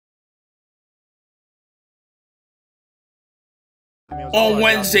On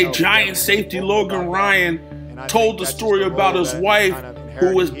Wednesday, Giants safety Logan Ryan told the story about his wife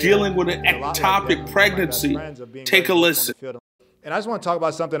who was dealing with an ectopic pregnancy. Take a listen. And I just want to talk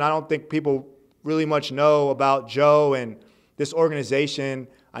about something I don't think people really much know about Joe and this organization.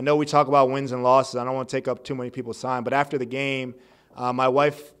 I know we talk about wins and losses. I don't want to take up too many people's time. But after the game, my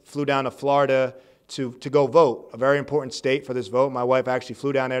wife flew down to Florida to go vote, a very important state for this vote. My wife actually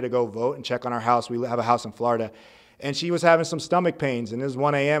flew down there to go vote and check on our house. We have a house in Florida. And she was having some stomach pains, and it was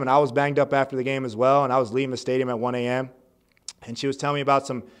 1 a.m., and I was banged up after the game as well, and I was leaving the stadium at 1 a.m., and she was telling me about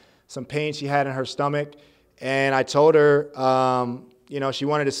some pain she had in her stomach, and I told her, she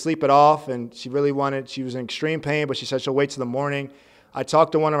wanted to sleep it off, and she was in extreme pain, but she said she'll wait till the morning. I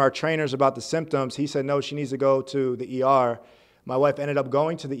talked to one of our trainers about the symptoms. He said, no, she needs to go to the ER. My wife ended up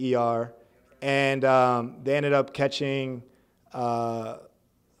going to the ER, and they ended up catching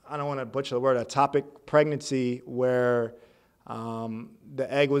I don't want to butcher the word, ectopic pregnancy, where the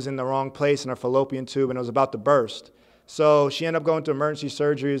egg was in the wrong place in her fallopian tube and it was about to burst. So she ended up going to emergency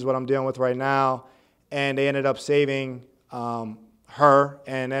surgery, is what I'm dealing with right now, and they ended up saving her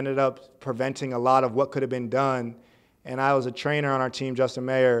and ended up preventing a lot of what could have been done. And I was a trainer on our team, Justin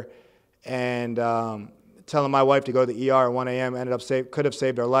Maher, and telling my wife to go to the ER at 1 a.m. could have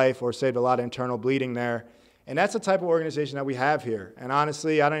saved her life or saved a lot of internal bleeding there. And that's the type of organization that we have here. And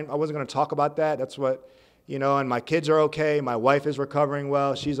honestly, I wasn't going to talk about that. That's what, and my kids are okay. My wife is recovering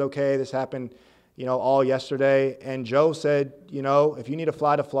well. She's okay. This happened, all yesterday. And Joe said, if you need to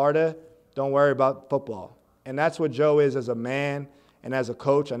fly to Florida, don't worry about football. And that's what Joe is as a man and as a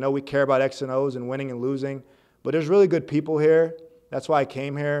coach. I know we care about X and O's and winning and losing, but there's really good people here. That's why I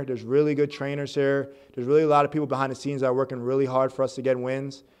came here. There's really good trainers here. There's really a lot of people behind the scenes that are working really hard for us to get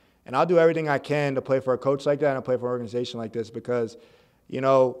wins. And I'll do everything I can to play for a coach like that and play for an organization like this because,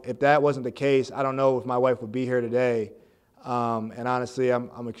 if that wasn't the case, I don't know if my wife would be here today. And honestly,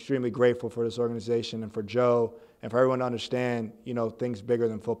 I'm extremely grateful for this organization and for Joe and for everyone to understand, things bigger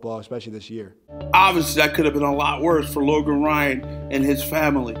than football, especially this year. Obviously, that could have been a lot worse for Logan Ryan and his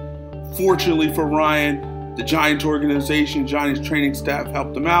family. Fortunately for Ryan, the Giants organization, Giants training staff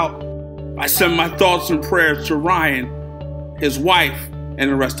helped him out. I send my thoughts and prayers to Ryan, his wife, and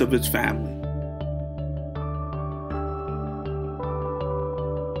the rest of his family.